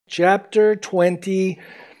chapter 20.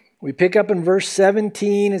 We pick up in verse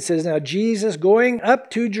 17. It says, "Now Jesus, going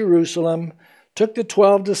up to Jerusalem, took the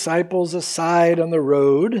 12 disciples aside on the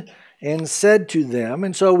road and said to them,"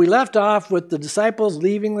 and so we left off with the disciples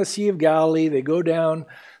leaving the Sea of Galilee. They go down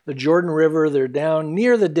the Jordan River. They're down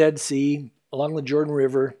near the Dead Sea along the Jordan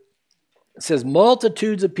River. It says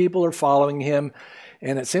multitudes of people are following him,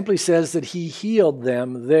 and it simply says that he healed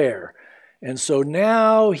them there. And so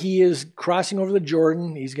now he is crossing over the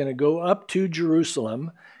Jordan. He's going to go up to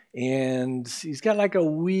Jerusalem, and he's got like a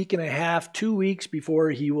week and a half, 2 weeks before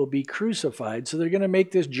he will be crucified. So they're going to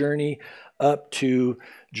make this journey up to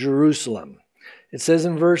Jerusalem. It says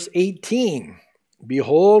in verse 18,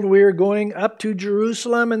 "Behold, we are going up to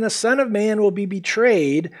Jerusalem, and the Son of Man will be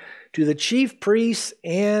betrayed to the chief priests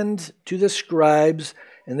and to the scribes,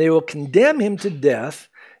 and they will condemn him to death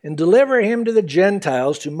and deliver him to the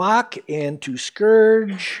Gentiles to mock and to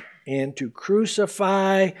scourge and to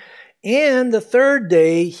crucify, and the third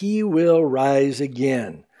day he will rise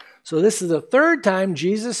again." So this is the third time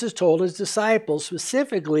Jesus has told his disciples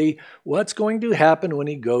specifically what's going to happen when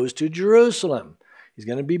he goes to Jerusalem. He's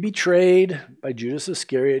going to be betrayed by Judas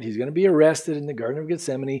Iscariot. He's going to be arrested in the Garden of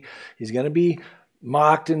Gethsemane. He's going to be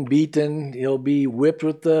mocked and beaten. He'll be whipped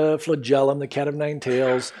with the flagellum, the cat of nine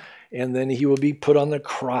tails, and then he will be put on the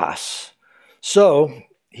cross. So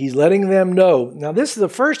he's letting them know. Now, this is the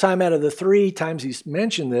first time out of the 3 times he's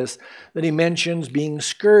mentioned this that he mentions being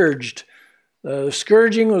scourged.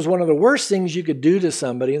 Scourging was one of the worst things you could do to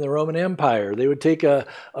somebody in the Roman Empire. They would take a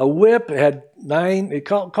whip. It had 9, they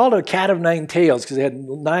called it a cat of 9 tails because it had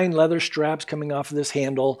 9 leather straps coming off of this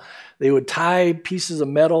handle. They would tie pieces of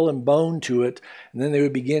metal and bone to it, and then they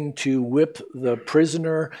would begin to whip the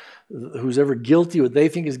prisoner, who's ever guilty, what they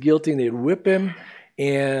think is guilty, and they'd whip him.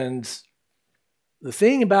 And the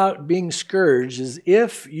thing about being scourged is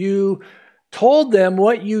if you told them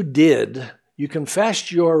what you did, you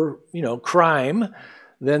confessed your, crime,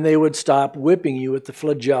 then they would stop whipping you with the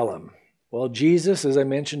flagellum. Well, Jesus, as I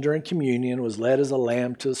mentioned during communion, was led as a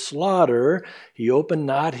lamb to slaughter. He opened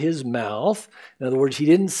not his mouth. In other words, he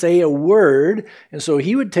didn't say a word. And so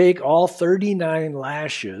he would take all 39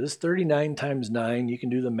 lashes, 39 times 9, you can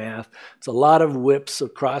do the math. It's a lot of whips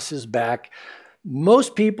across his back. Many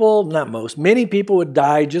people would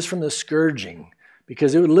die just from the scourging,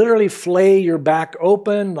 because it would literally flay your back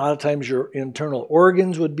open. A lot of times your internal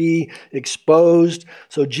organs would be exposed.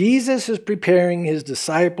 So Jesus is preparing his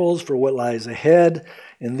disciples for what lies ahead,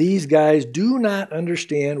 and these guys do not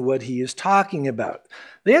understand what he is talking about.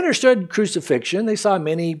 They understood crucifixion. They saw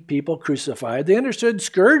many people crucified. They understood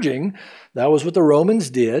scourging. That was what the Romans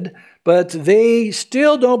did. But they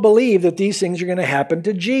still don't believe that these things are going to happen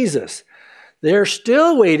to Jesus. They're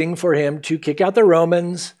still waiting for him to kick out the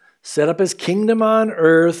Romans, set up his kingdom on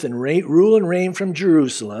earth, and rule and reign from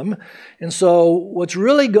Jerusalem. And so what's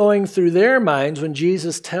really going through their minds when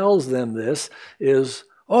Jesus tells them this is,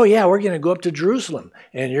 oh yeah, we're going to go up to Jerusalem,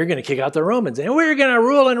 and you're going to kick out the Romans, and we're going to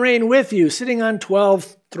rule and reign with you, sitting on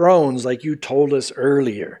 12 thrones like you told us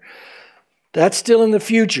earlier. That's still in the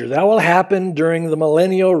future. That will happen during the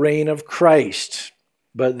millennial reign of Christ.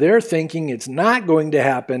 But they're thinking it's not going to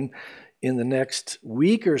happen in the next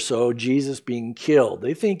week or so, Jesus being killed.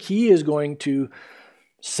 They think he is going to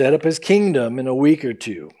set up his kingdom in a week or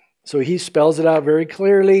 2. So he spells it out very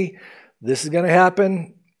clearly. This is going to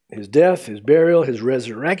happen, his death, his burial, his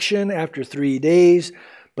resurrection after 3 days.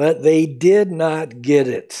 But they did not get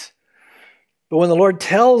it. But when the Lord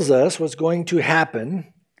tells us what's going to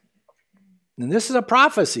happen, and this is a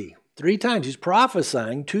prophecy, 3 times he's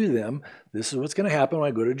prophesying to them, this is what's going to happen when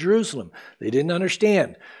I go to Jerusalem. They didn't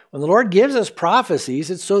understand. When the Lord gives us prophecies,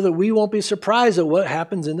 it's so that we won't be surprised at what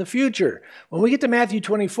happens in the future. When we get to Matthew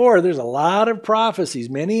 24, there's a lot of prophecies.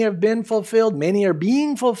 Many have been fulfilled. Many are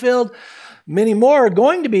being fulfilled. Many more are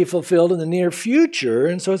going to be fulfilled in the near future.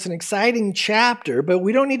 And so it's an exciting chapter, but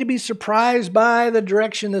we don't need to be surprised by the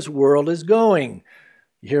direction this world is going.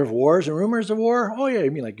 You hear of wars and rumors of war? Oh yeah,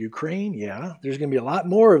 you mean like Ukraine? Yeah, there's going to be a lot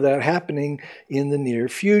more of that happening in the near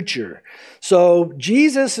future. So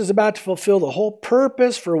Jesus is about to fulfill the whole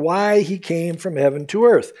purpose for why he came from heaven to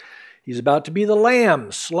earth. He's about to be the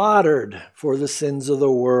lamb slaughtered for the sins of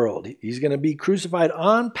the world. He's going to be crucified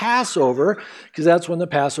on Passover, because that's when the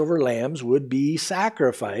Passover lambs would be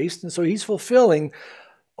sacrificed. And so he's fulfilling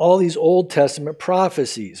all these Old Testament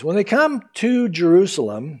prophecies. When they come to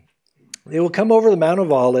Jerusalem, they will come over the Mount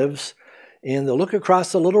of Olives, and they'll look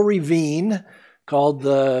across a little ravine called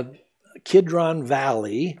the Kidron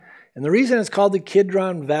Valley. And the reason it's called the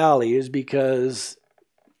Kidron Valley is because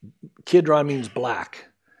Kidron means black.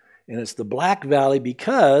 And it's the Black Valley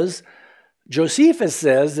because Josephus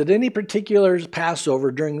says that any particular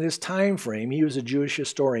Passover during this time frame, he was a Jewish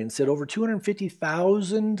historian, said over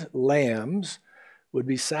 250,000 lambs would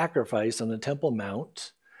be sacrificed on the Temple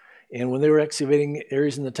Mount. And when they were excavating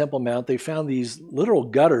areas in the Temple Mount, they found these literal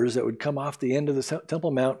gutters that would come off the end of the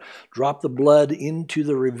Temple Mount, drop the blood into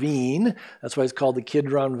the ravine. That's why it's called the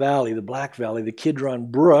Kidron Valley, the Black Valley. The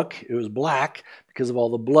Kidron Brook, it was black because of all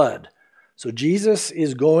the blood. So Jesus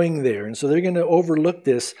is going there. And so they're going to overlook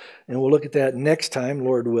this, and we'll look at that next time,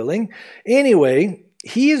 Lord willing. Anyway,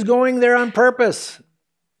 he is going there on purpose.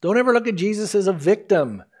 Don't ever look at Jesus as a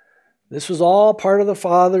victim. This was all part of the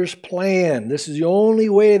Father's plan. This is the only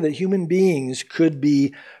way that human beings could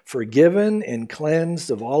be forgiven and cleansed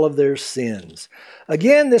of all of their sins.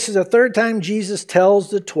 Again, this is the third time Jesus tells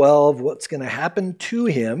the 12 what's going to happen to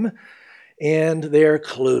him, and they're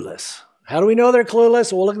clueless. How do we know they're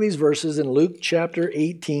clueless? We'll look at these verses in Luke chapter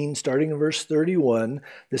 18, starting in verse 31.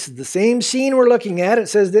 This is the same scene we're looking at. It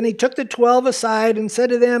says, "Then he took the 12 aside and said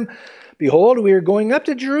to them, 'Behold, we are going up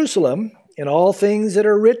to Jerusalem, and all things that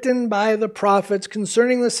are written by the prophets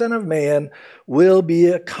concerning the Son of Man will be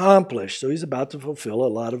accomplished.'" So he's about to fulfill a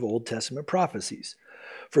lot of Old Testament prophecies.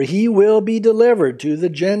 "For he will be delivered to the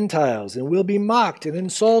Gentiles and will be mocked and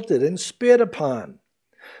insulted and spit upon.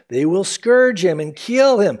 They will scourge him and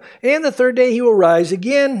kill him, and the third day he will rise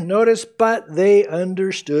again." Notice, "but they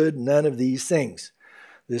understood none of these things.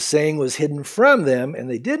 This saying was hidden from them, and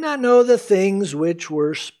they did not know the things which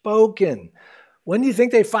were spoken." When do you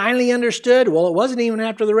think they finally understood? Well, it wasn't even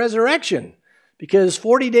after the resurrection, because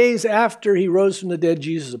 40 days after he rose from the dead,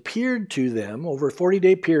 Jesus appeared to them over a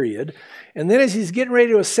 40-day period. And then as he's getting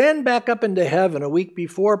ready to ascend back up into heaven a week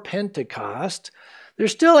before Pentecost, they're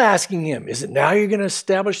still asking him, is it now you're going to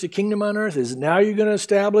establish the kingdom on earth? Is it now you're going to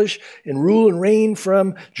establish and rule and reign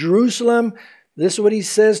from Jerusalem? This is what he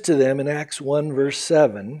says to them in Acts 1, verse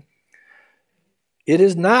 7. "It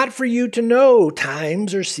is not for you to know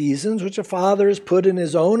times or seasons which the Father has put in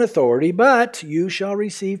his own authority, but you shall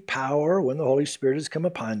receive power when the Holy Spirit has come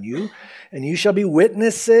upon you, and you shall be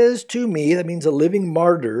witnesses to me," that means a living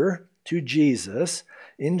martyr to Jesus,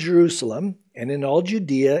 "in Jerusalem and in all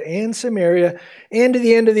Judea and Samaria and to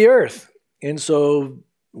the end of the earth." And so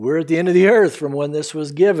we're at the end of the earth from when this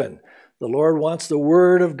was given. The Lord wants the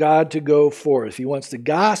word of God to go forth. He wants the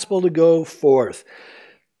gospel to go forth.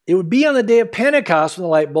 It would be on the day of Pentecost when the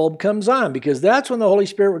light bulb comes on, because that's when the Holy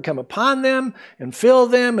Spirit would come upon them and fill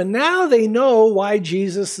them. And now they know why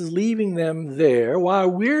Jesus is leaving them there. While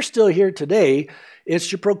we're still here today, it's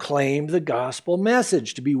to proclaim the gospel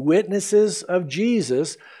message, to be witnesses of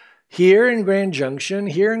Jesus here in Grand Junction,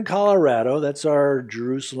 here in Colorado. That's our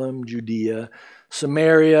Jerusalem, Judea,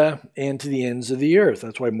 Samaria, and to the ends of the earth.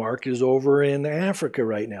 That's why Mark is over in Africa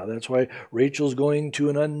right now. That's why Rachel's going to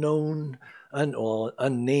an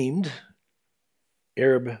unnamed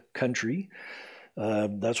Arab country.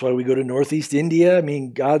 That's why we go to Northeast India. I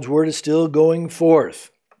mean, God's word is still going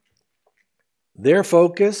forth. Their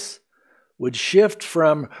focus would shift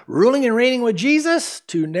from ruling and reigning with Jesus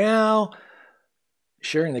to now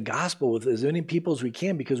sharing the gospel with as many people as we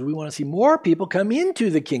can, because we want to see more people come into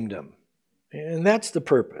the kingdom. And that's the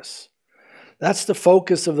purpose. That's the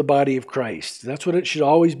focus of the body of Christ. That's what it should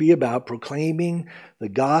always be about, proclaiming the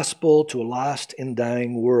gospel to a lost and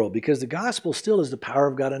dying world, because the gospel still is the power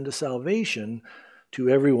of God unto salvation to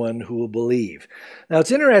everyone who will believe. Now,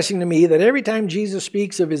 it's interesting to me that every time Jesus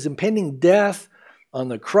speaks of his impending death on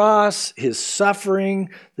the cross, his suffering,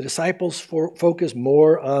 the disciples focus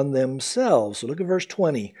more on themselves. So look at verse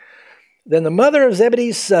 20. "Then the mother of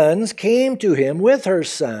Zebedee's sons came to him with her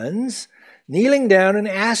sons, kneeling down and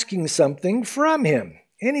asking something from him.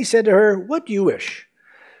 And he said to her, 'What do you wish?'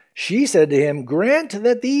 She said to him, 'Grant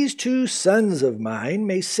that these 2 sons of mine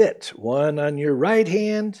may sit, one on your right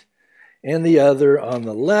hand and the other on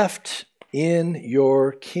the left, in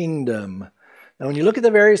your kingdom.'" Now, when you look at the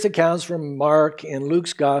various accounts from Mark and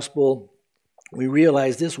Luke's gospel, we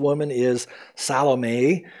realize this woman is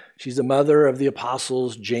Salome. She's the mother of the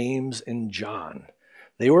apostles James and John.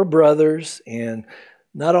 They were brothers, and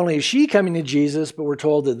not only is she coming to Jesus, but we're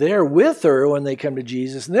told that they're with her when they come to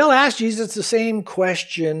Jesus. And they'll ask Jesus the same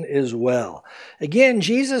question as well. Again,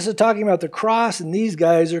 Jesus is talking about the cross, and these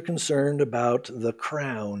guys are concerned about the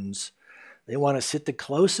crowns. They want to sit the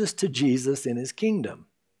closest to Jesus in his kingdom.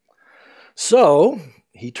 So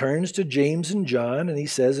he turns to James and John, and he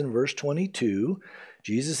says in verse 22,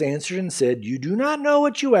 Jesus answered and said, "You do not know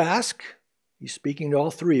what you ask." He's speaking to all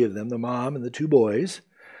 3 of them, the mom and the 2 boys.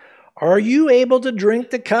 "Are you able to drink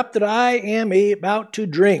the cup that I am about to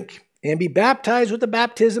drink, and be baptized with the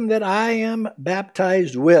baptism that I am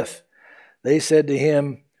baptized with?" They said to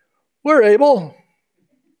him, "We're able."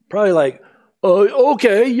 Probably like,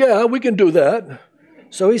 Okay, yeah, we can do that.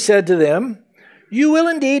 So he said to them, you will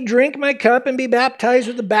indeed drink my cup and be baptized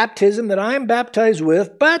with the baptism that I am baptized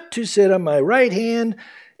with, but to sit on my right hand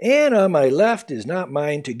and on my left is not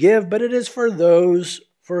mine to give, but it is for those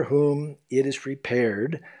for whom it is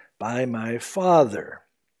prepared by my Father.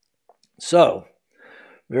 So,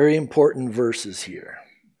 very important verses here.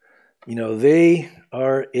 You know, they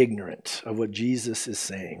are ignorant of what Jesus is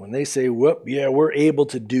saying. When they say, whoop, yeah, we're able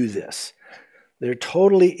to do this, they're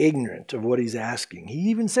totally ignorant of what he's asking. He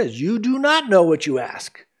even says, you do not know what you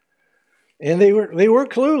ask. And they were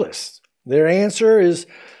clueless. Their answer is,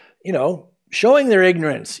 showing their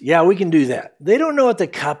ignorance. Yeah, we can do that. They don't know what the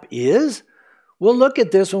cup is. We'll look at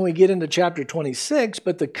this when we get into chapter 26,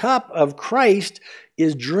 but the cup of Christ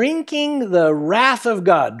is drinking the wrath of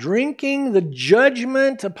God, drinking the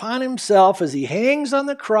judgment upon himself as he hangs on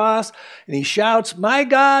the cross and he shouts, my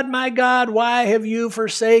God, why have you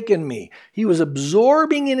forsaken me? He was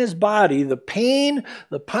absorbing in his body the pain,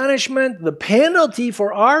 the punishment, the penalty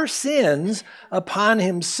for our sins upon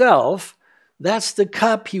himself. That's the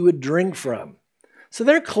cup he would drink from. So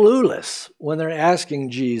they're clueless when they're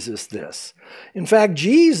asking Jesus this. In fact,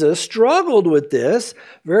 Jesus struggled with this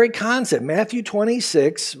very concept. Matthew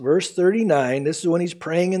 26, verse 39, this is when he's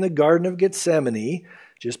praying in the Garden of Gethsemane,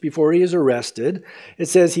 just before he is arrested. It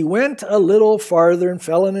says, he went a little farther and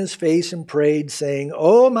fell on his face and prayed, saying,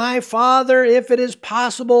 oh, my Father, if it is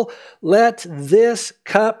possible, let this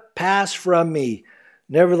cup pass from me.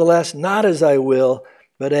 Nevertheless, not as I will,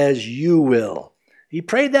 but as you will. He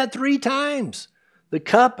prayed that 3 times. The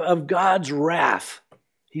cup of God's wrath.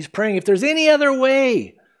 He's praying, if there's any other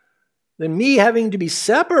way than me having to be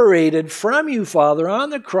separated from you, Father, on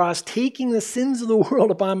the cross, taking the sins of the world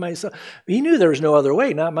upon myself. He knew there was no other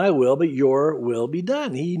way, not my will, but your will be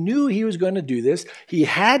done. He knew he was going to do this. He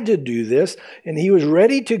had to do this, and he was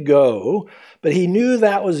ready to go, but he knew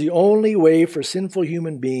that was the only way for sinful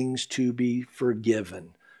human beings to be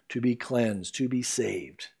forgiven, to be cleansed, to be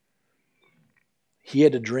saved. He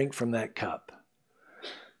had to drink from that cup.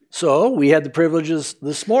 So we had the privileges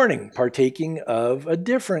this morning partaking of a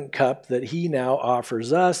different cup that he now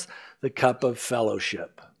offers us, the cup of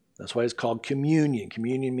fellowship. That's why it's called communion.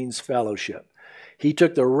 Communion means fellowship. He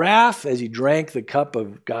took the wrath as he drank the cup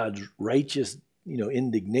of God's righteous,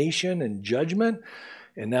 indignation and judgment,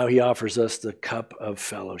 and now he offers us the cup of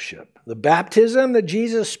fellowship. The baptism that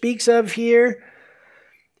Jesus speaks of here,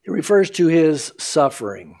 it refers to his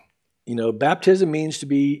suffering. Baptism means to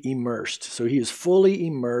be immersed. So he is fully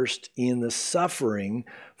immersed in the suffering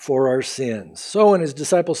for our sins. So when his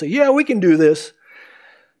disciples say, yeah, we can do this,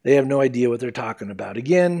 they have no idea what they're talking about.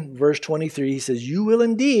 Again, verse 23, he says, you will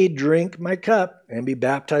indeed drink my cup and be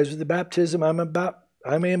baptized with the baptism I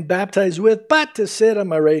am baptized with, but to sit on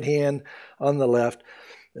my right hand, on the left,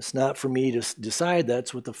 it's not for me to decide.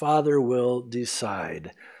 That's what the Father will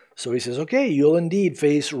decide. So he says, okay, you'll indeed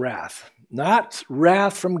face wrath. Not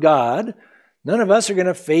wrath from God. None of us are going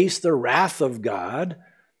to face the wrath of God.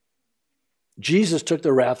 Jesus took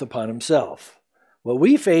the wrath upon himself. What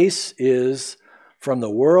we face is from the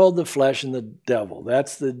world, the flesh, and the devil.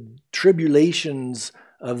 That's the tribulations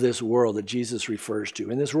of this world that Jesus refers to.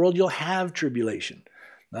 In this world, you'll have tribulation.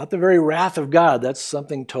 Not the very wrath of God. That's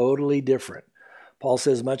something totally different. Paul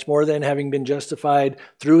says, much more than having been justified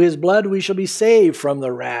through his blood, we shall be saved from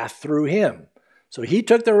the wrath through him. So he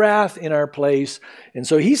took the wrath in our place. And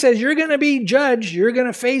so he says, you're going to be judged. You're going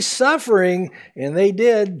to face suffering. And they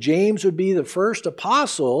did. James would be the first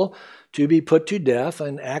apostle to be put to death.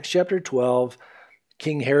 In Acts chapter 12,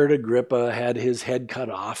 King Herod Agrippa had his head cut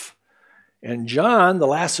off. And John, the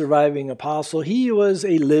last surviving apostle, he was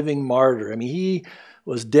a living martyr. I mean, he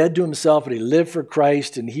was dead to himself, but he lived for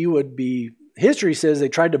Christ. And he would be, history says they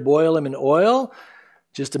tried to boil him in oil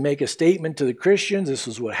just to make a statement to the Christians. This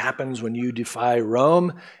is what happens when you defy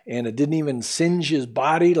Rome. And it didn't even singe his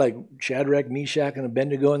body like Shadrach, Meshach, and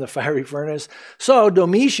Abednego in the fiery furnace. So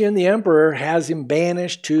Domitian, the emperor, has him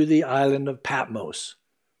banished to the island of Patmos.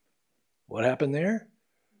 What happened there?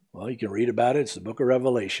 Well, you can read about it. It's the book of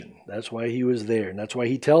Revelation. That's why he was there. And that's why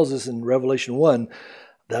he tells us in Revelation 1,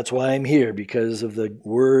 that's why I'm here, because of the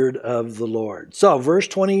word of the Lord. So verse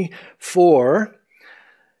 24,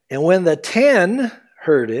 and when the 10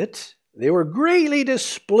 heard it, they were greatly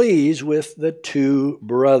displeased with the 2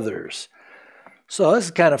 brothers. So this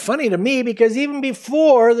is kind of funny to me, because even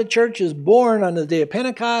before the church is born on the day of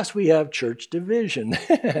Pentecost, we have church division.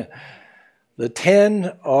 The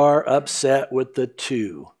 10 are upset with the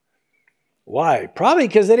 2. Why? Probably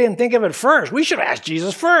because they didn't think of it first. We should have asked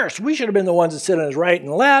Jesus first. We should have been the ones that sit on his right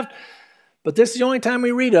and left. But this is the only time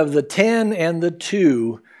we read of the 10 and the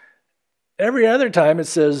 2. Every other time it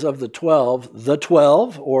says of the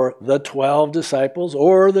 12, or the 12 disciples,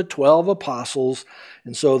 or the 12 apostles.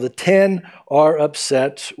 And so the 10 are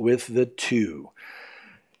upset with the 2.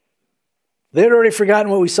 They had already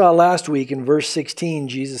forgotten what we saw last week. In verse 16,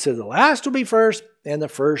 Jesus said, the last will be first, and the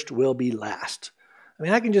first will be last. I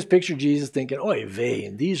mean, I can just picture Jesus thinking, oy vey,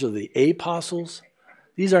 and these are the apostles?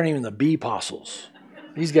 These aren't even the B-apostles.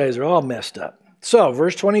 These guys are all messed up. So,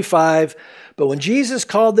 verse 25, but when Jesus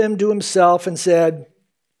called them to himself and said,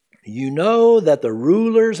 you know that the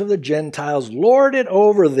rulers of the Gentiles lord it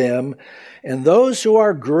over them, and those who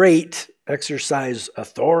are great exercise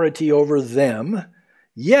authority over them,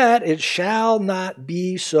 yet it shall not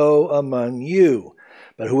be so among you.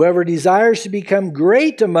 But whoever desires to become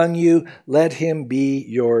great among you, let him be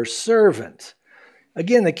your servant.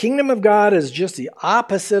 Again, the kingdom of God is just the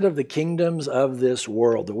opposite of the kingdoms of this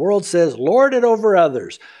world. The world says, lord it over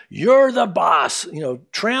others. You're the boss.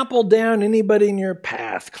 Trample down anybody in your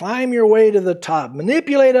path. Climb your way to the top.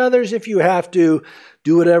 Manipulate others if you have to.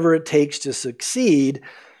 Do whatever it takes to succeed.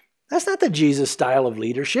 That's not the Jesus style of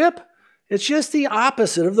leadership. It's just the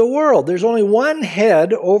opposite of the world. There's only one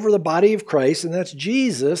head over the body of Christ, and that's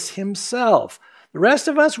Jesus himself. The rest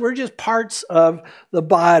of us, we're just parts of the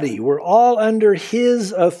body. We're all under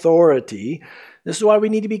his authority. This is why we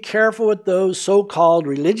need to be careful with those so-called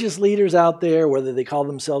religious leaders out there, whether they call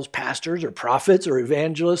themselves pastors or prophets or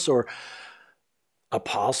evangelists or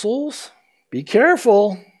apostles. Be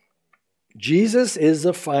careful. Jesus is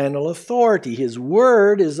the final authority. His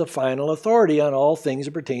word is the final authority on all things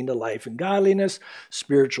that pertain to life and godliness,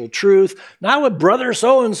 spiritual truth. Not what brother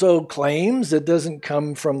so-and-so claims that doesn't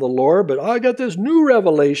come from the Lord, but I got this new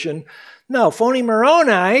revelation. No, phony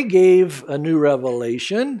Moroni gave a new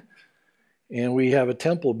revelation, and we have a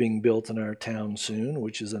temple being built in our town soon,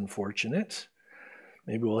 which is unfortunate.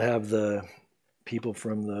 Maybe we'll have the people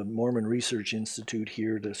from the Mormon Research Institute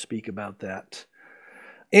here to speak about that.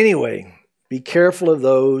 Anyway, be careful of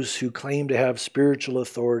those who claim to have spiritual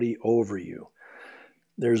authority over you.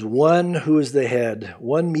 There's one who is the head,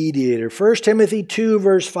 one mediator. 1 Timothy 2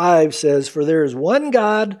 verse 5 says, for there is one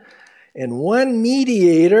God and one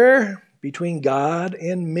mediator between God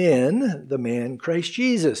and men, the man Christ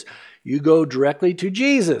Jesus. You go directly to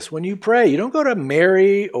Jesus when you pray. You don't go to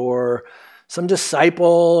Mary or some disciple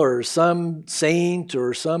or some saint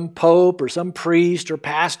or some pope or some priest or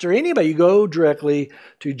pastor, anybody. You go directly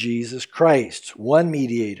to Jesus Christ, one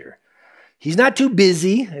mediator. He's not too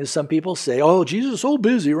busy, as some people say. Oh, Jesus is so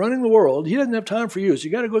busy running the world. He doesn't have time for you, so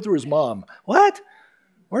you got to go through his mom. What?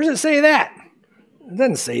 Where does it say that? It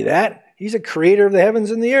doesn't say that. He's a creator of the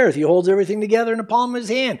heavens and the earth. He holds everything together in the palm of his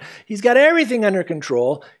hand. He's got everything under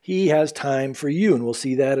control. He has time for you, and we'll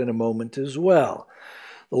see that in a moment as well.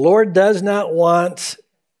 The Lord does not want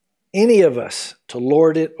any of us to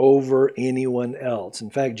lord it over anyone else. In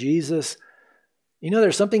fact, Jesus,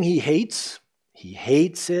 there's something he hates. He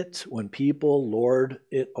hates it when people lord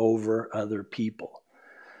it over other people.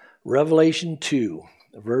 Revelation 2,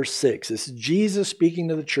 verse 6. This is Jesus speaking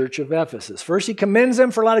to the church of Ephesus. First, he commends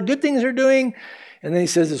them for a lot of good things they're doing. And then he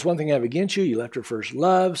says, there's one thing I have against you. You left your first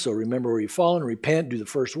love. So remember where you've fallen, repent, do the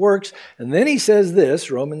first works. And then he says this,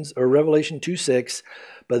 Revelation 2:6.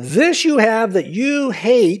 But this you have, that you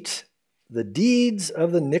hate the deeds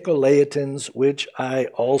of the Nicolaitans, which I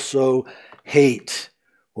also hate.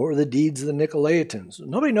 What were the deeds of the Nicolaitans?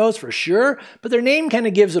 Nobody knows for sure, but their name kind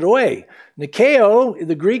of gives it away. Nikao,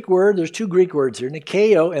 the Greek word, there's two Greek words here,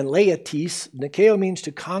 Nikao and Laetis. Nikao means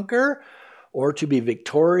to conquer or to be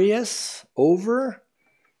victorious over.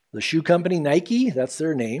 The shoe company Nike, that's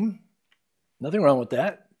their name. Nothing wrong with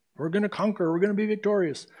that. We're going to conquer, we're going to be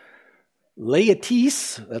victorious.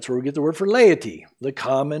 Laetis, that's where we get the word for laity, the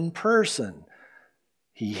common person.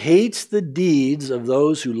 He hates the deeds of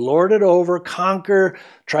those who lord it over, conquer,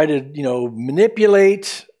 try to,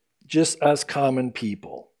 manipulate just us common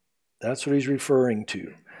people. That's what he's referring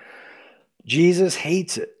to. Jesus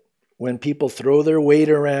hates it when people throw their weight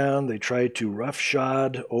around, they try to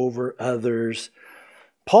roughshod over others.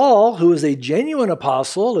 Paul, who is a genuine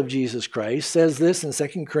apostle of Jesus Christ, says this in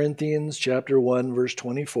 2 Corinthians chapter 1, verse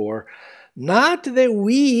 24, not that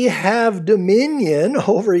we have dominion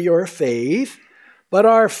over your faith, but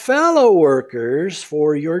are fellow workers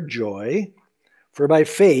for your joy. For by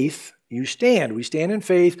faith you stand. We stand in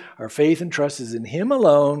faith. Our faith and trust is in him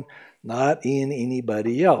alone, not in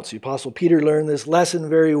anybody else. The Apostle Peter learned this lesson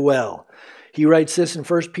very well. He writes this in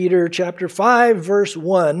 1 Peter chapter 5, verse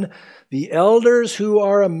 1, the elders who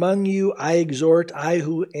are among you I exhort, I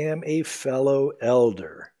who am a fellow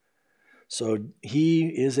elder. So he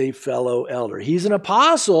is a fellow elder. He's an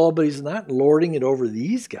apostle, but he's not lording it over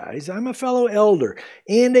these guys. I'm a fellow elder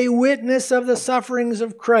and a witness of the sufferings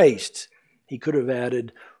of Christ. He could have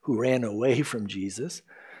added, who ran away from Jesus.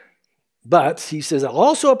 But he says,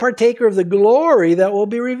 also a partaker of the glory that will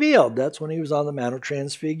be revealed. That's when he was on the Mount of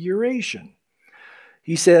Transfiguration.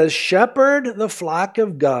 He says, shepherd the flock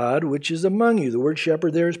of God, which is among you. The word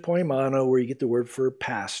shepherd there is poimano, where you get the word for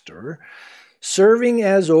pastor. Serving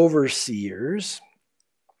as overseers,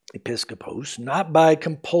 episkopos, not by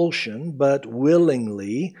compulsion, but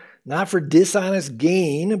willingly, not for dishonest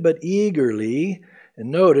gain, but eagerly.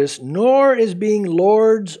 And notice, nor is being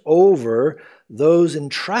lords over those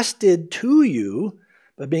entrusted to you,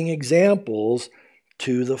 but being examples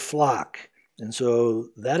to the flock. And so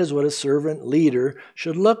that is what a servant leader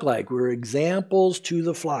should look like. We're examples to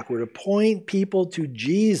the flock. We're to point people to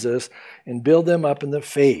Jesus and build them up in the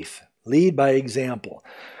faith. Lead by example.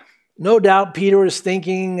 No doubt Peter was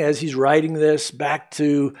thinking as he's writing this back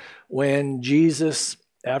to when Jesus,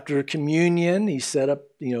 after communion, he set up,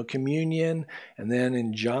 communion. And then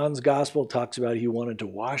in John's gospel, it talks about he wanted to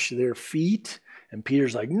wash their feet. And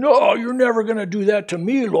Peter's like, no, you're never going to do that to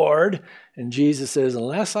me, Lord. And Jesus says,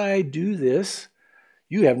 unless I do this,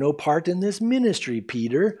 you have no part in this ministry,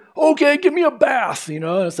 Peter. Okay, give me a bath. And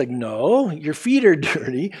it's like, no, your feet are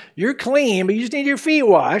dirty. You're clean, but you just need your feet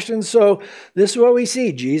washed. And so this is what we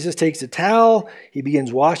see. Jesus takes a towel. He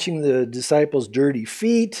begins washing the disciples' dirty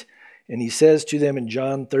feet. And he says to them in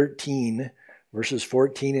John 13, verses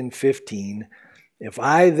 14 and 15, if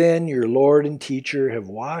I then, your Lord and teacher, have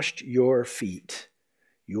washed your feet,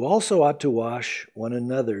 you also ought to wash one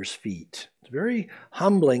another's feet. It's very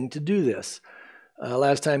humbling to do this.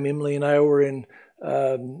 Last time Emily and I were in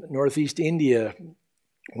Northeast India,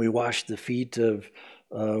 we washed the feet of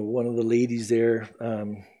one of the ladies there,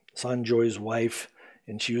 Sanjoy's wife,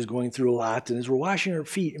 and she was going through a lot. And as we're washing her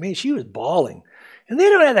feet, she was bawling. And they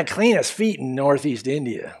don't have the cleanest feet in Northeast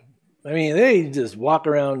India. They just walk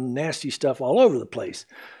around nasty stuff all over the place.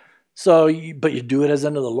 So, but you do it as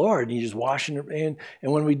unto the Lord, and you just wash and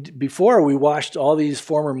before we washed all these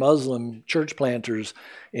former Muslim church planters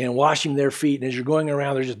and washing their feet, and as you're going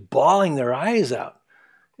around, they're just bawling their eyes out.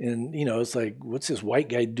 And, it's like, what's this white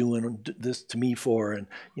guy doing this to me for? And,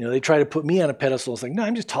 they try to put me on a pedestal. It's like, no,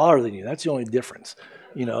 I'm just taller than you. That's the only difference.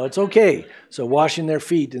 It's okay. So washing their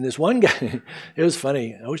feet. And this one guy, it was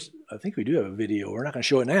funny. I think we do have a video. We're not going to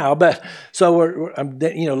show it now. But so I'm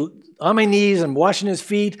on my knees, I'm washing his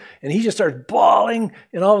feet, and he just starts bawling.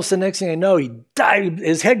 And all of a sudden, next thing I know, he died.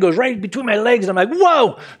 His head goes right between my legs. And I'm like,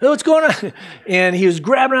 whoa, what's going on? And he was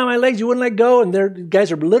grabbing on my legs. He wouldn't let go. And the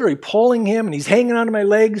guys are literally pulling him, and he's hanging onto my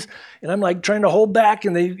legs. And I'm like trying to hold back.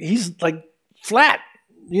 And he's like flat,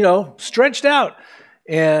 stretched out.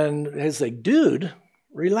 And it's like, dude,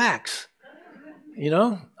 relax.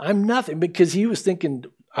 I'm nothing, because he was thinking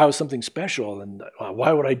I was something special, and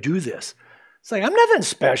why would I do this? It's like, I'm nothing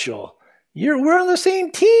special. We're on the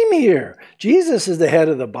same team here. Jesus is the head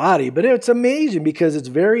of the body, but it's amazing because it's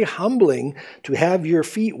very humbling to have your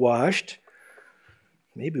feet washed.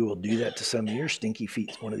 Maybe we'll do that to some of your stinky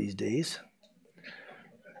feet one of these days.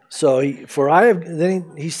 So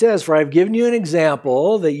he says, for I have given you an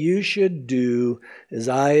example that you should do as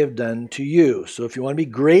I have done to you. So if you want to be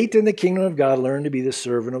great in the kingdom of God, learn to be the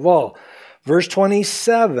servant of all. Verse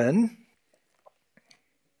 27,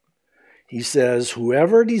 he says,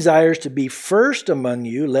 whoever desires to be first among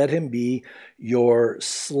you, let him be your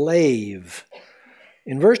slave.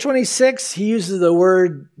 In verse 26, he uses the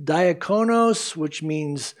word diakonos, which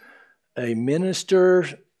means a minister,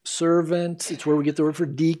 servant. It's where we get the word for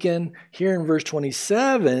deacon. Here in verse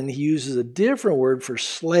 27, he uses a different word for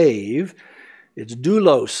slave. It's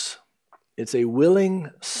doulos. It's a willing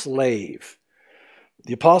slave.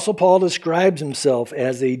 The Apostle Paul describes himself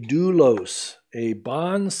as a doulos, a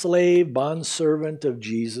bond slave, bond servant of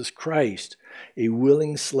Jesus Christ, a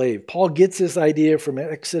willing slave. Paul gets this idea from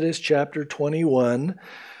Exodus chapter 21,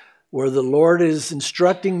 where the Lord is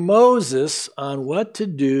instructing Moses on what to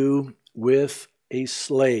do with a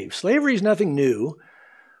slave. Slavery is nothing new.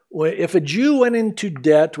 If a Jew went into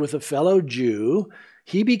debt with a fellow Jew,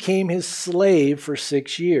 he became his slave for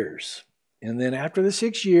 6 years. And then after the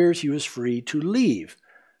 6 years, he was free to leave,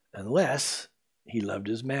 unless he loved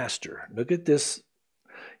his master. Look at this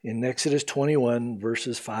in Exodus 21,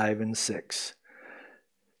 verses 5 and 6.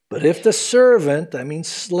 But if the servant,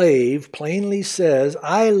 slave, plainly says,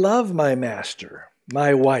 I love my master,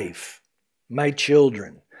 my wife, my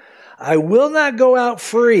children, I will not go out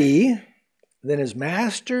free, then his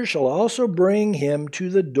master shall also bring him to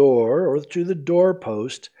the door, or to the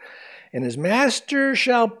doorpost, and his master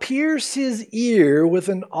shall pierce his ear with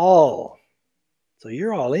an awl. So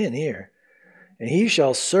you're all in here. And he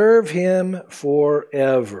shall serve him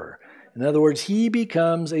forever. In other words, he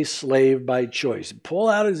becomes a slave by choice. Pull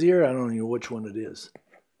out his ear. I don't know which one it is.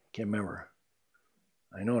 Can't remember.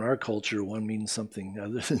 I know in our culture one means something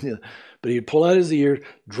other than the other. But he'd pull out his ear,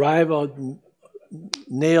 drive a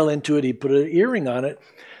nail into it. He'd put an earring on it.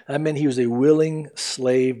 That meant he was a willing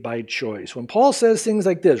slave by choice. When Paul says things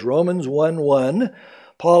like this, Romans 1:1,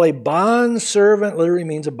 Paul, a bondservant, literally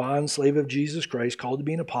means a bond slave of Jesus Christ, called to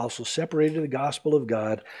be an apostle, separated to the gospel of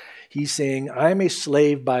God. He's saying, I'm a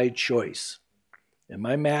slave by choice, and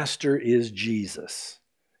my master is Jesus.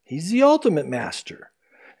 He's the ultimate master.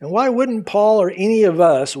 And why wouldn't Paul or any of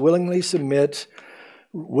us willingly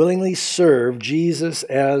serve Jesus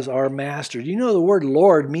as our master? You know the word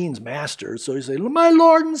Lord means master. So you say, my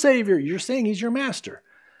Lord and Savior. You're saying he's your master.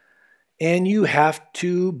 And you have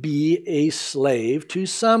to be a slave to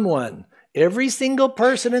someone. Every single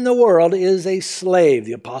person in the world is a slave.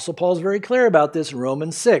 The Apostle Paul is very clear about this in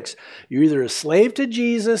Romans 6. You're either a slave to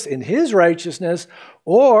Jesus in his righteousness,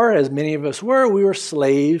 or, as many of us were, we were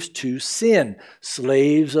slaves to sin,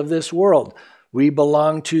 slaves of this world. We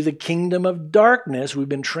belong to the kingdom of darkness. We've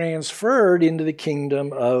been transferred into the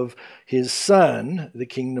kingdom of his Son, the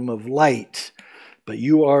kingdom of light. But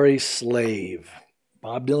you are a slave.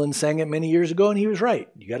 Bob Dylan sang it many years ago, and he was right.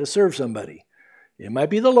 You got to serve somebody. It might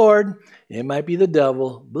be the Lord, it might be the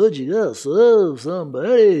devil, but you got to serve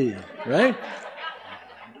somebody, right?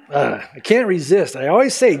 I can't resist. I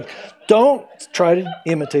always say, don't try to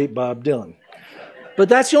imitate Bob Dylan. But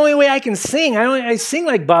that's the only way I can sing. I sing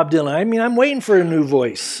like Bob Dylan. I mean, I'm waiting for a new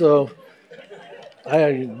voice, so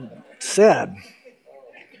sad.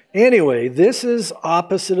 Anyway, this is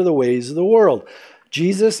opposite of the ways of the world.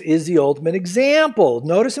 Jesus is the ultimate example.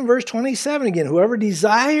 Notice in verse 27 again, whoever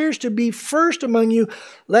desires to be first among you,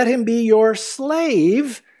 let him be your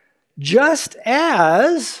slave, just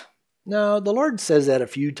as, now the Lord says that a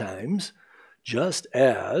few times, just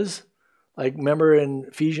as, like remember in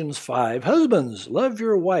Ephesians 5, husbands, love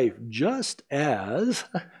your wife just as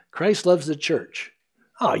Christ loves the church.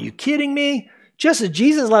 Oh, are you kidding me? Just as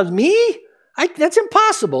Jesus loves me? That's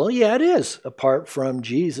impossible. Yeah, it is, apart from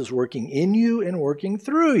Jesus working in you and working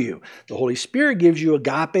through you. The Holy Spirit gives you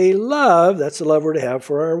agape love. That's the love we're to have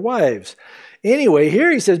for our wives. Anyway,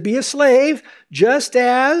 here he says, be a slave, just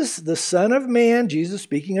as the Son of Man, Jesus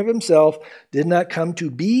speaking of himself, did not come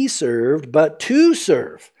to be served, but to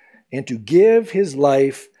serve, and to give his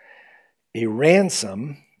life a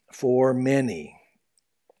ransom for many.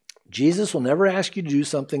 Jesus will never ask you to do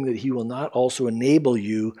something that he will not also enable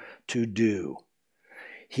you to do.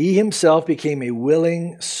 He himself became a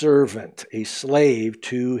willing servant, a slave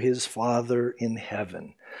to his Father in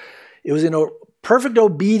heaven. It was in perfect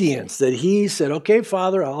obedience that he said, okay,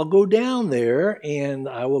 Father, I'll go down there and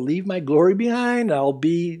I will leave my glory behind. I'll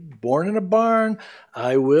be born in a barn.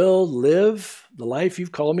 I will live the life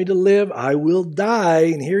you've called me to live. I will die.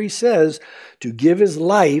 And here he says, to give his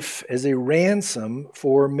life as a ransom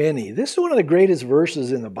for many. This is one of the greatest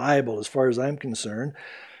verses in the Bible as far as I'm concerned.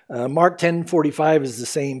 Mark 10:45 is the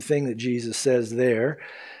same thing that Jesus says there.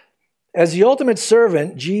 As the ultimate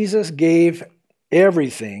servant, Jesus gave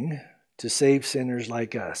everything to save sinners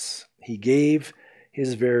like us. He gave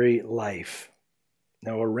his very life.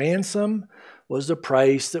 Now, a ransom was the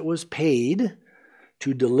price that was paid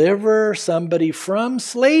to deliver somebody from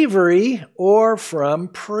slavery or from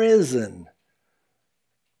prison.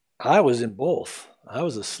 I was in both. I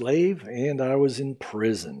was a slave and I was in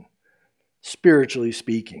prison, spiritually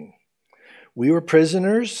speaking. We were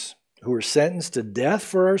prisoners who were sentenced to death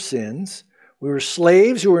for our sins. We were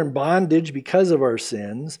slaves who were in bondage because of our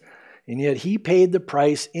sins. And yet he paid the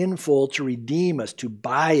price in full to redeem us, to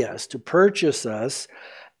buy us, to purchase us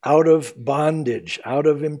out of bondage, out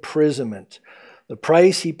of imprisonment. The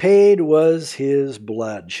price he paid was his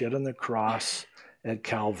blood shed on the cross at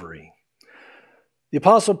Calvary. The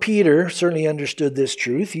Apostle Peter certainly understood this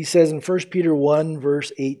truth. He says in 1 Peter 1,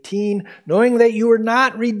 verse 18, knowing that you were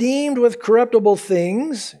not redeemed with corruptible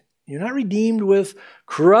things, you're not redeemed with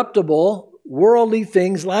corruptible worldly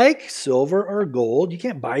things like silver or gold. You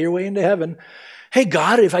can't buy your way into heaven. Hey,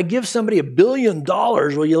 God, if I give somebody $1 billion,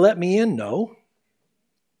 will you let me in? No.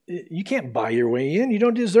 You can't buy your way in. You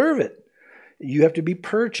don't deserve it. You have to be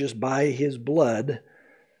purchased by his blood.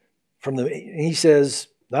 He says,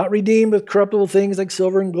 not redeemed with corruptible things like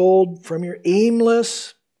silver and gold from your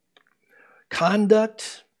aimless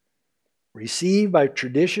conduct received by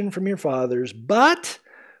tradition from your fathers, but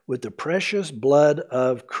with the precious blood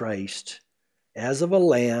of Christ, as of a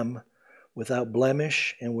lamb, without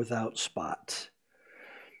blemish and without spot.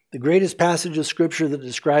 The greatest passage of Scripture that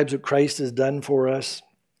describes what Christ has done for us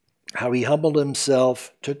how he humbled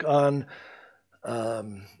himself, took on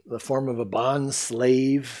the form of a bond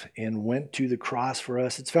slave, and went to the cross for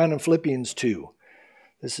us. It's found in Philippians 2.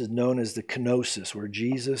 This is known as the kenosis, where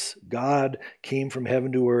Jesus, God, came from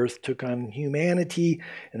heaven to earth, took on humanity.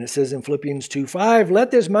 And it says in Philippians 2:5,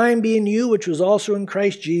 "Let this mind be in you, which was also in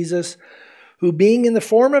Christ Jesus, who being in the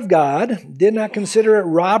form of God, did not consider it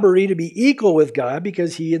robbery to be equal with God,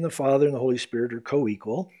 because he and the Father and the Holy Spirit are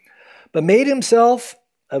co-equal, but made himself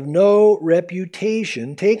of no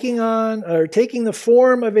reputation, taking the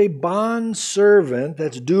form of a bond servant,"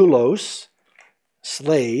 that's doulos,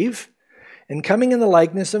 slave, "and coming in the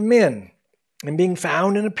likeness of men. And being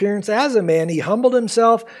found in appearance as a man, he humbled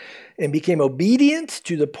himself and became obedient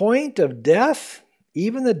to the point of death,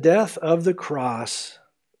 even the death of the cross.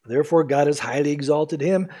 Therefore God has highly exalted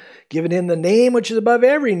him, given him the name which is above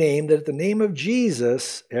every name, that at the name of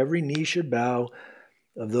Jesus every knee should bow,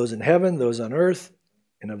 of those in heaven, those on earth,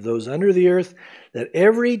 and of those under the earth, that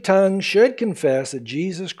every tongue should confess that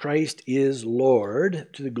Jesus Christ is Lord,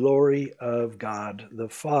 to the glory of God the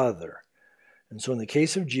Father." And so in the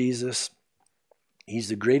case of Jesus, he's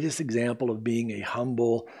the greatest example of being a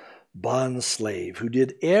humble bond slave who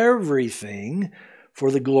did everything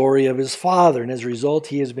for the glory of his Father. And as a result,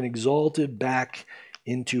 he has been exalted back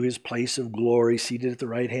into his place of glory, seated at the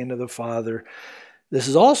right hand of the Father. This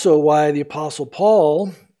is also why the Apostle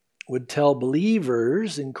Paul would tell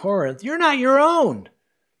believers in Corinth, you're not your own.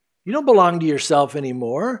 You don't belong to yourself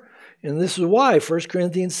anymore. And this is why, 1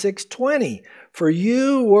 Corinthians 6:20, "For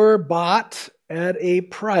you were bought at a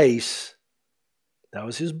price." That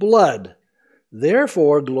was his blood.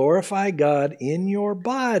 "Therefore glorify God in your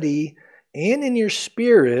body and in your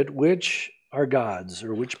spirit, which are God's,"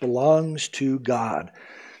 or which belongs to God.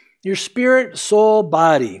 Your spirit, soul,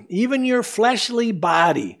 body, even your fleshly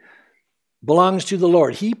body belongs to the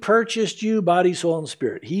Lord. He purchased you, body, soul, and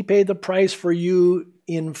spirit. He paid the price for you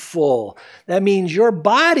in full. That means your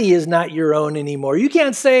body is not your own anymore. You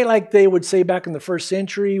can't say like they would say back in the first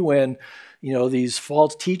century when, these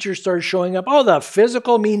false teachers started showing up. Oh, the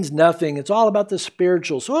physical means nothing. It's all about the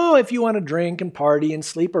spiritual. So, if you want to drink and party and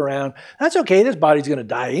sleep around, that's okay. This body's going to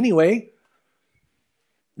die anyway.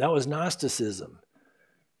 That was Gnosticism.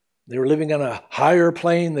 They were living on a higher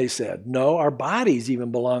plane, they said. No, our bodies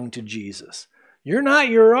even belong to Jesus. You're not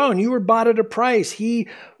your own. You were bought at a price. He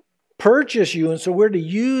purchased you, and so we're to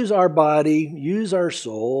use our body, use our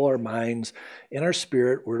soul, our minds, and our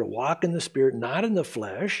spirit. We're to walk in the Spirit, not in the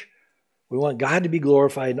flesh. We want God to be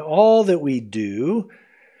glorified in all that we do.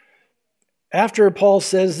 After Paul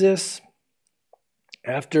says this,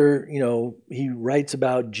 after, he writes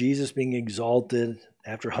about Jesus being exalted,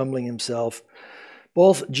 after humbling himself,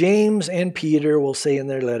 both James and Peter will say in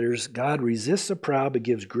their letters, God resists the proud but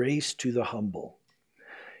gives grace to the humble.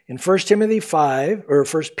 In 1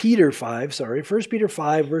 Peter 5,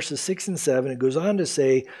 verses 6 and 7, it goes on to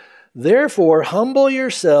say, "Therefore humble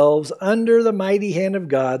yourselves under the mighty hand of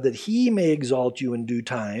God, that he may exalt you in due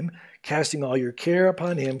time, casting all your care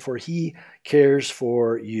upon him, for he cares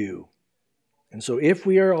for you." And so if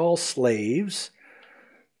we are all slaves,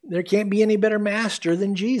 there can't be any better master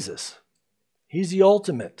than Jesus. He's the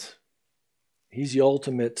ultimate. He's the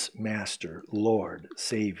ultimate master, Lord,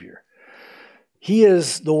 Savior. He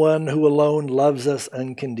is the one who alone loves us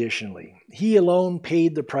unconditionally. He alone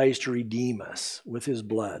paid the price to redeem us with his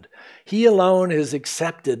blood. He alone has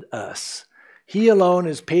accepted us. He alone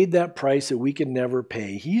has paid that price that we can never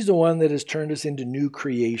pay. He's the one that has turned us into new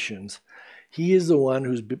creations. He is the one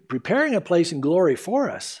who's preparing a place in glory for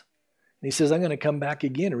us. And he says, I'm going to come back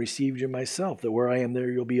again and receive you myself, that where I am, there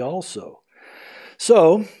you'll be also.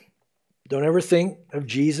 So, don't ever think of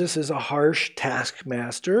Jesus as a harsh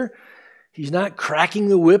taskmaster. He's not cracking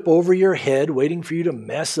the whip over your head, waiting for you to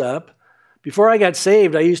mess up. Before I got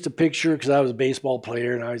saved, I used to picture, because I was a baseball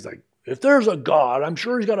player, and I was like, if there's a God, I'm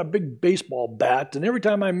sure he's got a big baseball bat, and every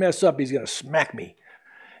time I mess up, he's going to smack me.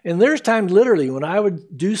 And there's times, literally, when I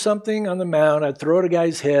would do something on the mound, I'd throw at a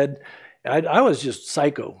guy's head. I was just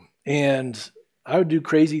psycho, and I would do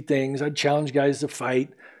crazy things. I'd challenge guys to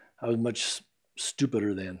fight. I was much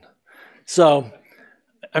stupider then. So,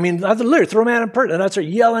 I'd literally throw him at him, and I'd start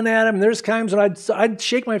yelling at him. And there's times when I'd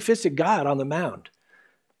shake my fist at God on the mound.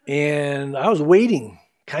 And I was waiting,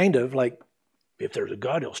 kind of like, if there's a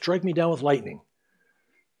God, he'll strike me down with lightning.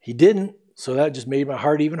 He didn't, so that just made my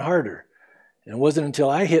heart even harder. And it wasn't until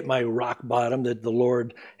I hit my rock bottom that the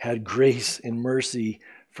Lord had grace and mercy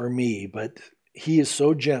for me. But he is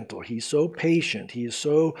so gentle. He's so patient. He is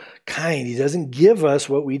so kind. He doesn't give us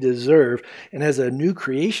what we deserve. And as a new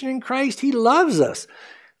creation in Christ, he loves us.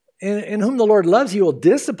 and whom the Lord loves, he will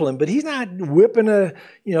discipline, but he's not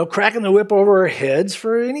cracking the whip over our heads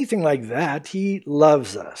for anything like that. He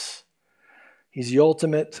loves us. He's the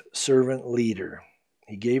ultimate servant leader.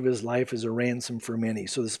 He gave his life as a ransom for many.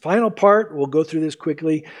 So this final part, we'll go through this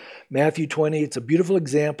quickly. Matthew 20, it's a beautiful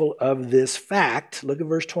example of this fact. Look at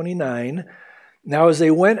verse 29. Now as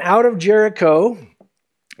they went out of Jericho,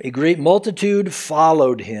 a great multitude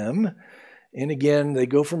followed him. And again, they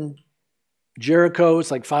go from Jericho,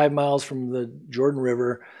 it's like 5 miles from the Jordan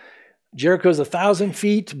River. Jericho is 1,000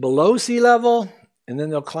 feet below sea level, and then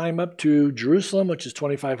they'll climb up to Jerusalem, which is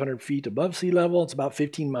 2,500 feet above sea level. It's about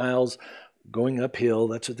 15 miles going uphill.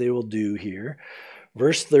 That's what they will do here.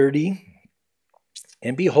 Verse 30,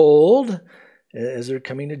 and behold, as they're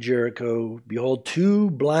coming to Jericho, behold,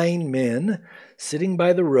 2 blind men sitting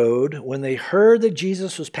by the road, when they heard that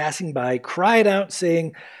Jesus was passing by, cried out,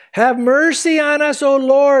 saying, "Have mercy on us, O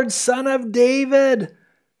Lord, Son of David."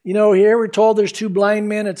 Here we're told there's 2 blind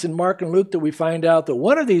men. It's in Mark and Luke that we find out that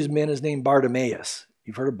one of these men is named Bartimaeus.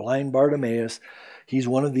 You've heard of blind Bartimaeus. He's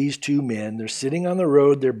one of these 2 men. They're sitting on the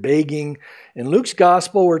road. They're begging. In Luke's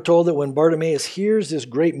gospel, we're told that when Bartimaeus hears this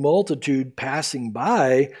great multitude passing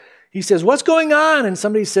by, he says, "What's going on?" And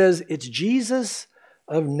somebody says, "It's Jesus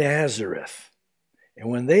of Nazareth." And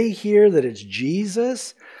when they hear that it's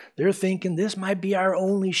Jesus, they're thinking this might be our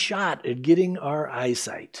only shot at getting our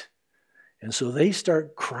eyesight. And so they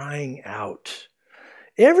start crying out.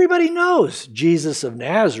 Everybody knows Jesus of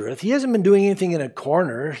Nazareth. He hasn't been doing anything in a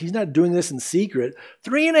corner. He's not doing this in secret.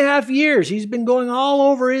 3.5 years, he's been going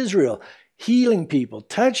all over Israel, healing people,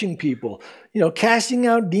 touching people, casting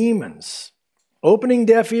out demons, opening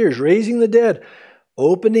deaf ears, raising the dead,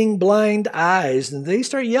 opening blind eyes. And they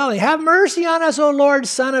start yelling, "Have mercy on us, O Lord,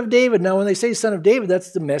 Son of David." Now, when they say Son of David,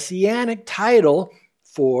 that's the messianic title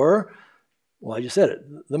for, well, I just said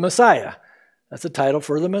it, the Messiah. That's the title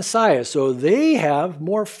for the Messiah. So they have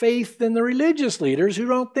more faith than the religious leaders who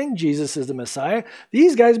don't think Jesus is the Messiah.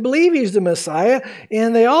 These guys believe he's the Messiah,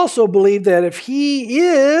 and they also believe that if he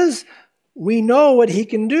is, we know what he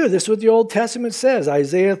can do. This is what the Old Testament says.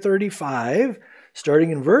 Isaiah 35,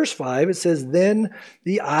 starting in verse 5, it says, "Then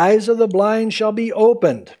the eyes of the blind shall be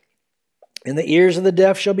opened, and the ears of the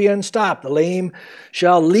deaf shall be unstopped. The lame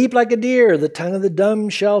shall leap like a deer. The tongue of the dumb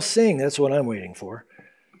shall sing." That's what I'm waiting for.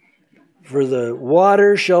 "For the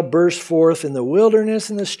water shall burst forth in the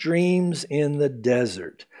wilderness and the streams in the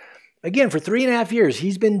desert." Again, for 3.5 years,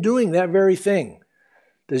 he's been doing that very thing.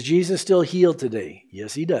 Does Jesus still heal today?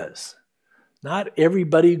 Yes, he does. Not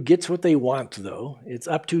everybody gets what they want, though. It's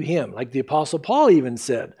up to him. Like the Apostle Paul even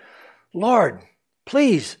said, "Lord,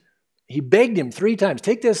 please," he begged him 3 times,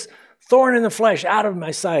 "take this thorn in the flesh out of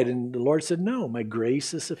my side." And the Lord said, "No, my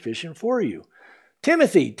grace is sufficient for you."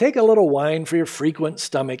 "Timothy, take a little wine for your frequent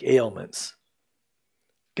stomach ailments."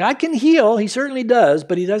 God can heal, he certainly does,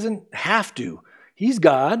 but he doesn't have to. He's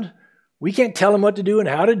God. We can't tell him what to do and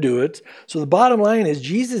how to do it. So the bottom line is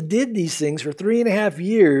Jesus did these things for 3.5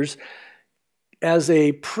 years as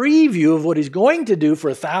a preview of what he's going to do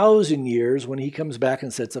for 1,000 years when he comes back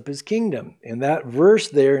and sets up his kingdom. And that verse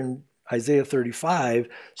there in Isaiah 35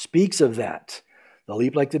 speaks of that. "They'll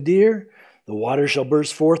leap like the deer. The water shall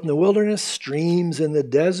burst forth in the wilderness, streams in the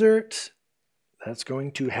desert." That's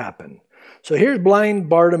going to happen. So here's blind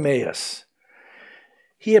Bartimaeus.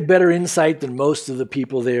 He had better insight than most of the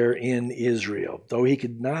people there in Israel. Though he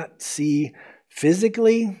could not see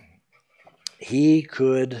physically, he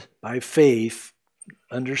could, by faith,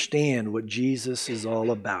 understand what Jesus is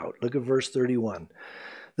all about. Look at verse 31.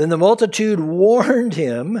 "Then the multitude warned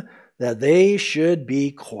him that they should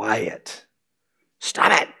be quiet."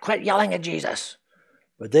 "Stop it! Quit yelling at Jesus."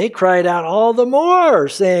 But they cried out all the more,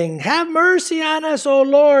 saying, "Have mercy on us, O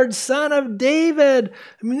Lord, Son of David."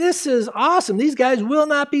 I mean, this is awesome. These guys will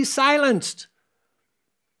not be silenced.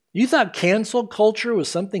 You thought cancel culture was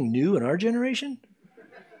something new in our generation?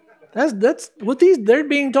 That's what they're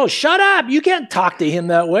being told. "Shut up! You can't talk to him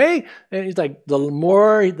that way." And he's like, the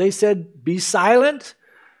more they said, "Be silent,"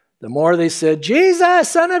 the more they said, "Jesus,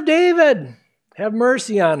 Son of David, have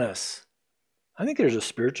mercy on us." I think there's a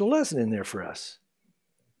spiritual lesson in there for us.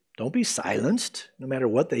 Don't be silenced, no matter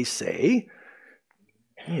what they say.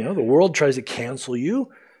 The world tries to cancel you.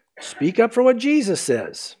 Speak up for what Jesus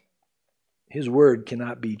says. His word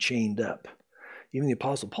cannot be chained up. Even the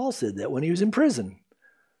Apostle Paul said that when he was in prison.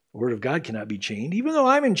 The word of God cannot be chained, even though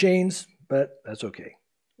I'm in chains, but that's okay.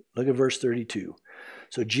 Look at verse 32.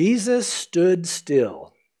 "So Jesus stood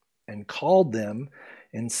still and called them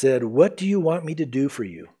and said, 'What do you want me to do for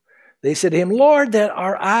you?' They said to him, 'Lord, that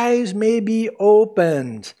our eyes may be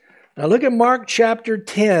opened.'" Now look at Mark chapter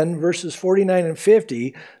 10, verses 49 and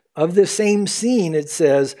 50. of this same scene, it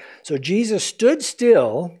says, so Jesus stood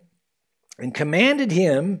still and commanded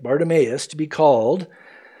him, Bartimaeus, to be called.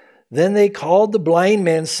 Then they called the blind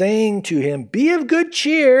man, saying to him, be of good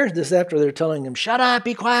cheer. This after they're telling him, shut up,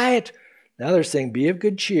 be quiet. Now they're saying, be of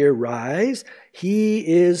good cheer, rise. He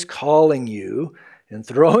is calling you. And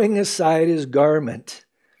throwing aside his garment,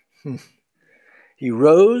 he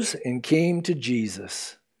rose and came to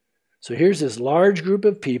Jesus. So here's this large group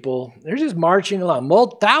of people. They're just marching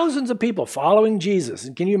along, thousands of people following Jesus.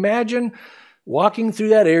 And can you imagine walking through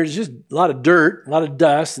that area? There's just a lot of dirt, a lot of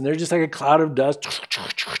dust, and they're just like a cloud of dust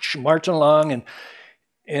marching along.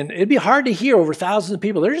 And it'd be hard to hear over thousands of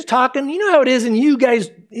people. They're just talking. You know how it is in you guys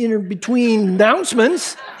in between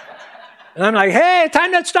announcements. And I'm like, hey,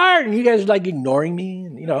 time to start. And you guys are like ignoring me,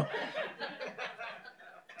 and, you know.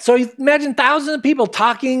 So you imagine thousands of people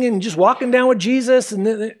talking and just walking down with Jesus, and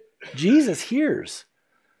then Jesus hears.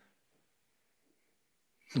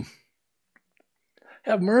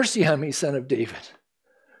 Have mercy on me, son of David.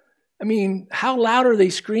 I mean, how loud are they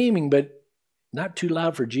screaming? But not too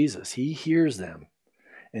loud for Jesus. He hears them,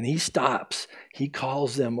 and he stops. He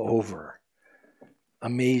calls them over.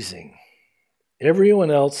 Amazing. Everyone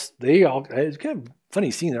else, it's kind of funny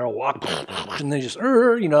scene. They're all walking, and they just,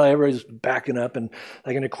 everybody's backing up and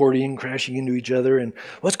like an accordion crashing into each other. And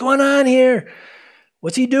what's going on here?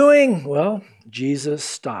 What's he doing? Well, Jesus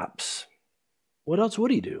stops. What else would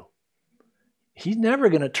he do? He's never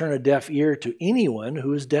going to turn a deaf ear to anyone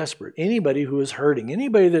who is desperate, anybody who is hurting,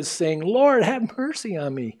 anybody that's saying, Lord, have mercy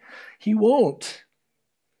on me. He won't.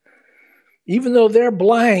 Even though they're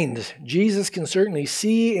blind, Jesus can certainly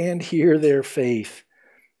see and hear their faith.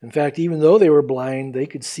 In fact, even though they were blind, they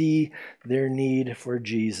could see their need for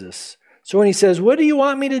Jesus. So when he says, what do you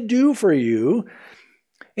want me to do for you?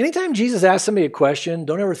 Anytime Jesus asks somebody a question,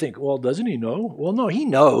 don't ever think, well, doesn't he know? Well, no, he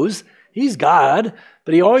knows. He's God,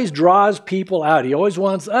 but he always draws people out. He always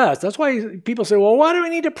wants us. That's why people say, well, why do I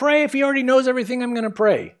need to pray if he already knows everything I'm going to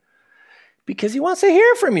pray? Because he wants to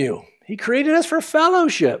hear from you. He created us for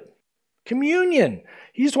fellowship, communion.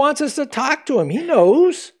 He just wants us to talk to him. He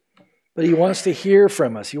knows, but he wants to hear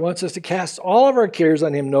from us. He wants us to cast all of our cares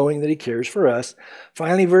on him, knowing that he cares for us.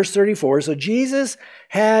 Finally, verse 34, so Jesus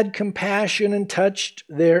had compassion and touched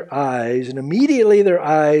their eyes, and immediately their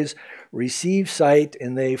eyes received sight,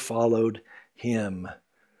 and they followed him.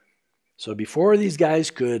 So before these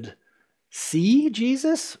guys could see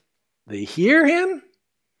Jesus, they hear him,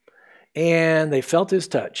 and they felt his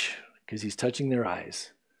touch, because he's touching their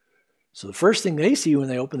eyes. So the first thing they see when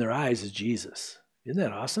they open their eyes is Jesus. Isn't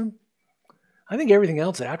that awesome? I think everything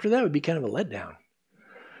else after that would be kind of a letdown.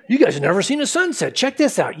 You guys have never seen a sunset. Check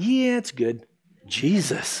this out. Yeah, it's good.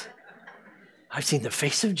 Jesus. I've seen the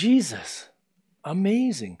face of Jesus.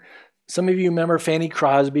 Amazing. Some of you remember Fanny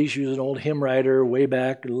Crosby. She was an old hymn writer way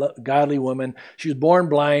back, a godly woman. She was born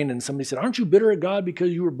blind, and somebody said, aren't you bitter at God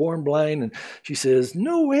because you were born blind? And she says,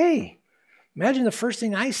 no way. Imagine the first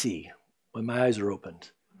thing I see when my eyes are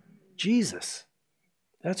opened. Jesus.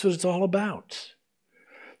 That's what it's all about.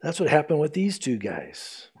 That's what happened with these two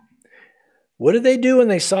guys. What did they do when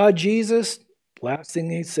they saw Jesus? Last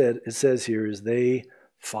thing it says here is they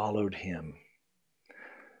followed him.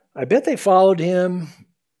 I bet they followed him,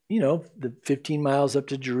 the 15 miles up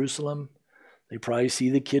to Jerusalem. They probably see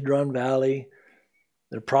the Kidron Valley.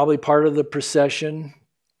 They're probably part of the procession,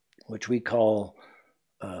 which we call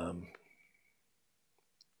Palm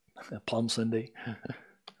Sunday.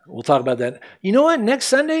 We'll talk about that. You know what? Next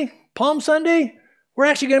Sunday, Palm Sunday, we're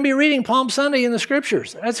actually going to be reading Palm Sunday in the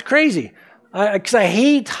scriptures. That's crazy. Because I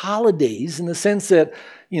hate holidays in the sense that,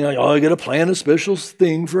 you got to plan a special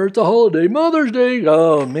thing for it's a holiday. Mother's Day.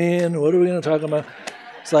 Oh, man, what are we going to talk about?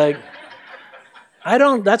 It's like,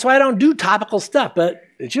 that's why I don't do topical stuff. But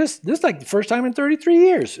this is like the first time in 33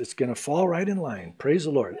 years. It's going to fall right in line. Praise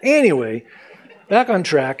the Lord. Anyway, back on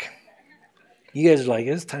track. You guys are like,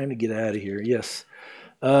 it's time to get out of here. Yes.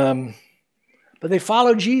 But they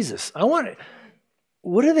follow Jesus.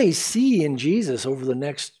 What do they see in Jesus over the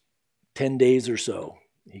next 10 days or so?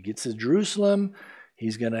 He gets to Jerusalem.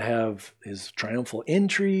 He's going to have his triumphal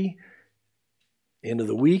entry. End of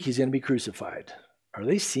the week, he's going to be crucified. Are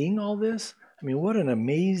they seeing all this? I mean, what an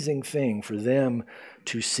amazing thing for them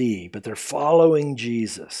to see. But they're following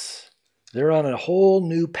Jesus. They're on a whole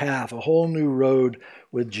new path, a whole new road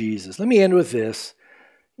with Jesus. Let me end with this.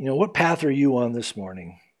 What path are you on this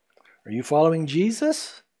morning? Are you following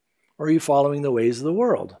Jesus? Or are you following the ways of the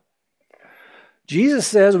world? Jesus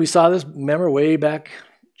says, we saw this, remember, way back,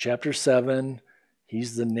 chapter 7,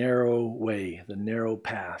 he's the narrow way, the narrow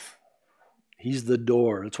path. He's the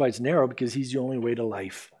door. That's why it's narrow, because he's the only way to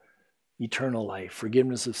life, eternal life,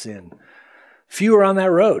 forgiveness of sin. Few are on that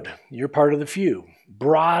road. You're part of the few.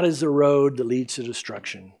 Broad is the road that leads to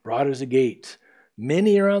destruction. Broad is the gate.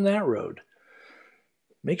 Many are on that road.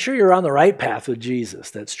 Make sure you're on the right path with Jesus,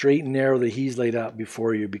 that straight and narrow that he's laid out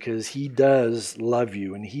before you, because he does love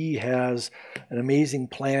you and he has an amazing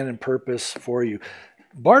plan and purpose for you.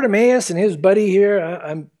 Bartimaeus and his buddy here,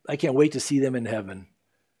 I can't wait to see them in heaven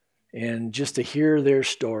and just to hear their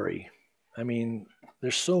story. I mean,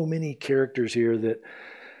 there's so many characters here that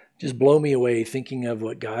just blow me away thinking of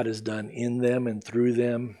what God has done in them and through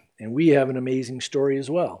them. And we have an amazing story as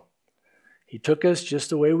well. He took us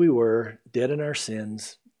just the way we were, dead in our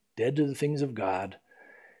sins, dead to the things of God.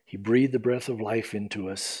 He breathed the breath of life into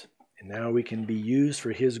us, and now we can be used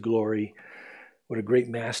for his glory. What a great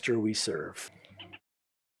master we serve.